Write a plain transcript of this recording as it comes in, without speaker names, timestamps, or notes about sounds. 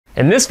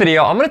In this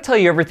video, I'm going to tell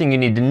you everything you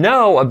need to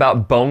know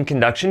about bone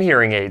conduction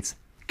hearing aids.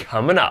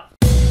 Coming up.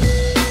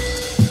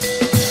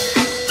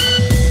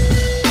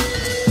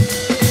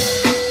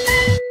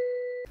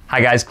 Hi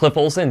guys, Cliff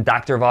Olson,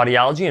 Doctor of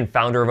Audiology and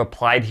founder of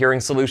Applied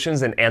Hearing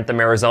Solutions in Anthem,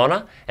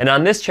 Arizona. And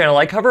on this channel,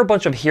 I cover a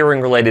bunch of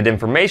hearing-related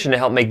information to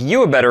help make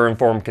you a better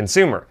informed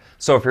consumer.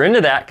 So if you're into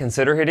that,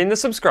 consider hitting the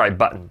subscribe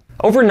button.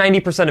 Over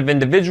 90% of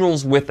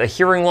individuals with a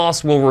hearing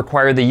loss will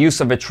require the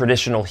use of a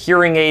traditional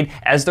hearing aid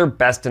as their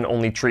best and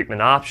only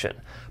treatment option.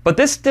 But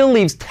this still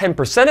leaves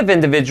 10% of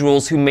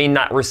individuals who may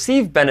not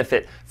receive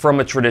benefit from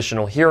a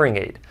traditional hearing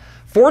aid.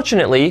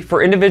 Fortunately,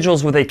 for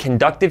individuals with a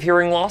conductive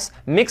hearing loss,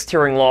 mixed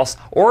hearing loss,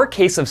 or a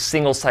case of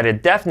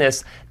single-sided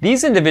deafness,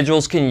 these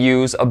individuals can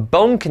use a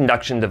bone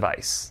conduction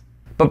device.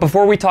 But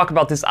before we talk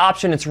about this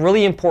option, it's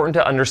really important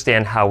to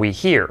understand how we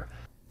hear.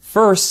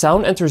 First,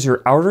 sound enters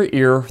your outer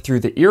ear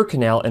through the ear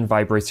canal and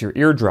vibrates your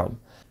eardrum.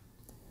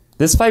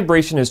 This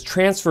vibration is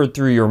transferred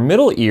through your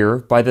middle ear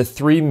by the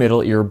 3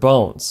 middle ear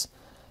bones.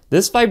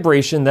 This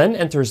vibration then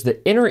enters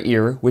the inner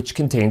ear, which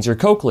contains your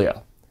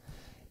cochlea.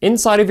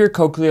 Inside of your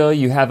cochlea,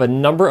 you have a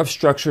number of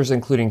structures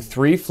including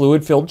 3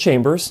 fluid-filled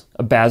chambers,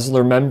 a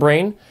basilar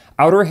membrane,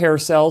 outer hair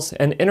cells,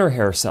 and inner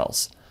hair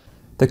cells.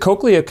 The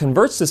cochlea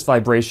converts this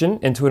vibration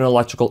into an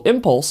electrical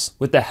impulse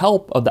with the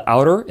help of the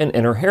outer and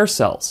inner hair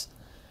cells.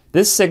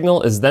 This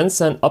signal is then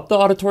sent up the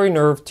auditory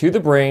nerve to the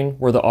brain,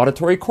 where the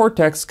auditory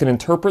cortex can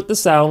interpret the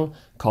sound,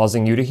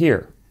 causing you to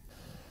hear.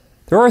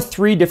 There are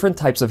 3 different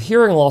types of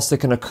hearing loss that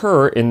can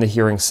occur in the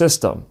hearing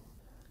system.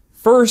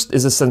 First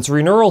is a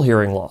sensorineural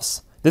hearing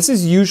loss. This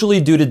is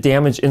usually due to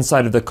damage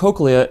inside of the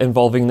cochlea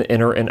involving the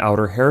inner and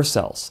outer hair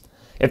cells.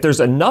 If there's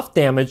enough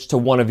damage to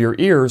one of your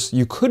ears,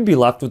 you could be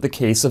left with a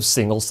case of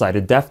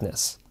single-sided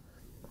deafness.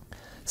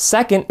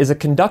 Second is a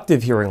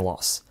conductive hearing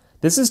loss.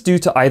 This is due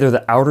to either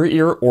the outer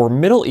ear or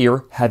middle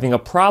ear having a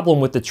problem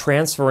with the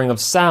transferring of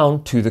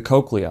sound to the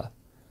cochlea.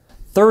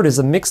 Third is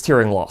a mixed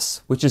hearing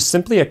loss, which is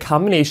simply a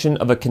combination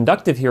of a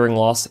conductive hearing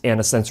loss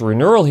and a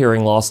sensorineural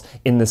hearing loss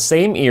in the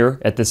same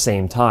ear at the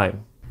same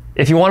time.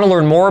 If you want to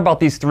learn more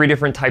about these 3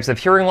 different types of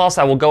hearing loss,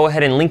 I will go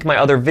ahead and link my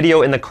other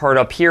video in the card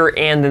up here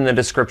and in the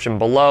description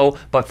below.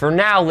 But for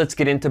now, let's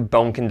get into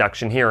bone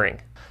conduction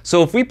hearing.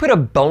 So if we put a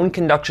bone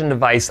conduction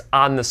device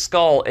on the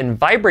skull and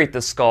vibrate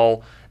the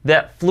skull,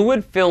 that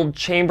fluid-filled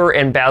chamber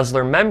and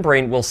basilar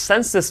membrane will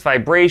sense this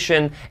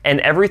vibration and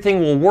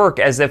everything will work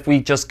as if we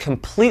just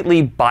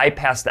completely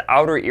bypass the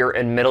outer ear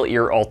and middle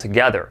ear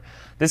altogether.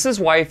 This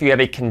is why if you have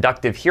a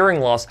conductive hearing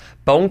loss,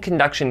 bone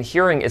conduction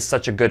hearing is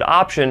such a good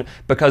option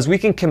because we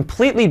can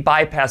completely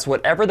bypass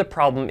whatever the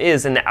problem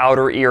is in the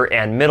outer ear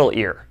and middle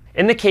ear.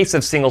 In the case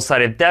of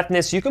single-sided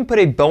deafness, you can put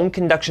a bone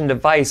conduction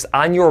device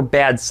on your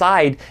bad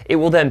side. It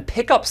will then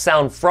pick up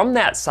sound from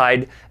that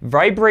side,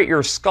 vibrate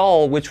your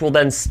skull, which will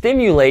then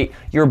stimulate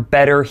your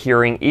better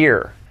hearing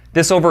ear.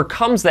 This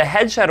overcomes the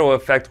head shadow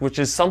effect, which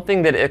is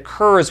something that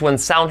occurs when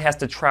sound has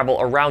to travel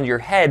around your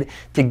head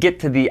to get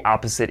to the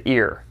opposite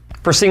ear.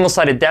 For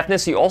single-sided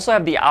deafness, you also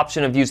have the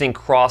option of using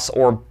cross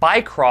or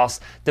bicross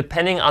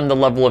depending on the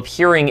level of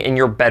hearing in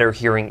your better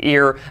hearing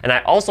ear, and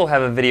I also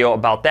have a video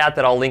about that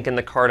I'll link in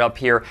the card up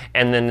here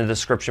and in the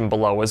description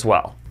below as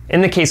well. In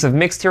the case of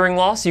mixed hearing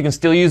loss, you can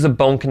still use a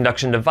bone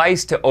conduction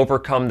device to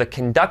overcome the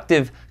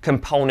conductive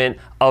component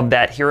of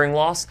that hearing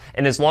loss,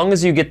 and as long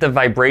as you get the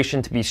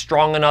vibration to be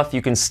strong enough,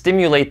 you can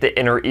stimulate the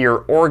inner ear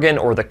organ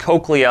or the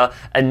cochlea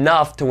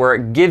enough to where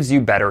it gives you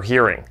better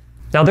hearing.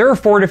 Now there are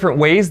 4 different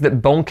ways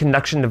that bone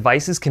conduction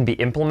devices can be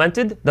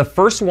implemented. The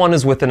first one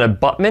is with an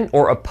abutment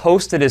or a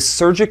post that is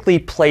surgically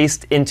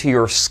placed into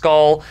your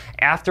skull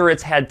after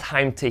it's had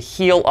time to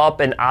heal up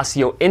and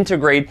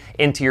osseointegrate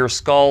into your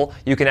skull.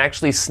 You can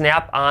actually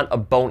snap on a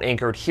bone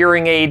anchored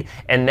hearing aid,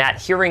 and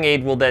that hearing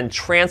aid will then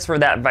transfer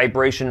that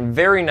vibration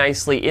very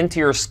nicely into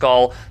your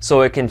skull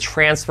so it can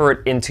transfer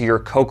it into your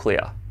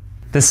cochlea.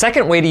 The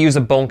second way to use a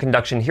bone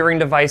conduction hearing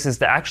device is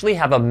to actually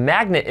have a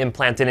magnet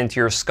implanted into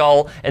your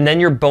skull, and then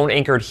your bone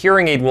anchored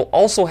hearing aid will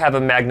also have a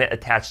magnet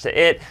attached to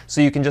it, so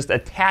you can just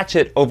attach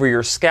it over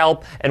your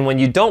scalp, and when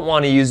you don't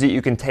want to use it,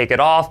 you can take it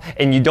off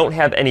and you don't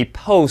have any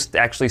post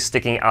actually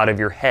sticking out of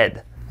your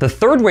head. The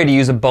third way to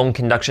use a bone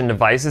conduction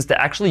device is to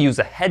actually use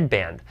a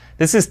headband.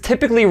 This is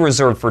typically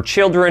reserved for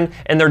children,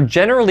 and they're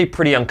generally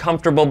pretty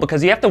uncomfortable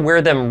because you have to wear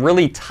them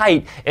really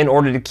tight in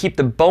order to keep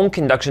the bone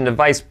conduction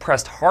device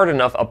pressed hard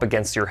enough up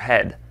against your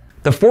head.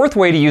 The fourth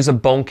way to use a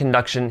bone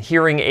conduction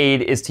hearing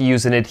aid is to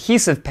use an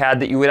adhesive pad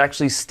that you would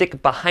actually stick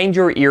behind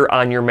your ear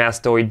on your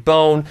mastoid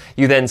bone.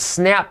 You then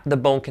snap the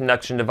bone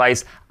conduction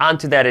device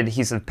onto that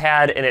adhesive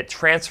pad and it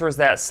transfers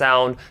that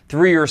sound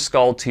through your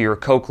skull to your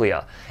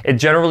cochlea. It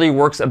generally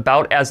works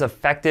about as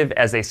effective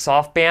as a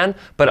soft band,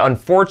 but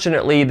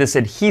unfortunately this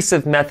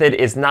adhesive method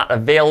is not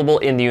available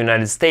in the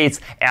United States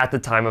at the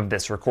time of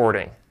this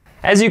recording.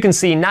 As you can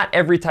see, not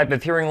every type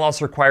of hearing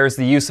loss requires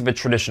the use of a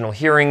traditional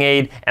hearing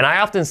aid, and I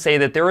often say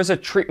that there is a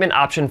treatment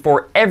option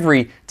for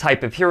every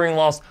type of hearing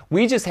loss.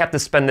 We just have to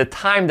spend the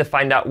time to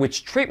find out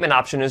which treatment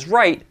option is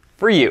right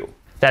for you.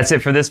 That's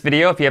it for this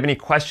video. If you have any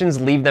questions,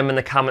 leave them in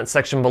the comment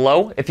section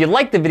below. If you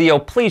liked the video,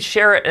 please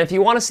share it. And if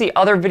you want to see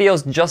other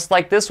videos just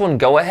like this one,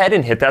 go ahead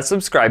and hit that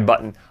subscribe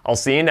button. I'll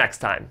see you next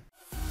time.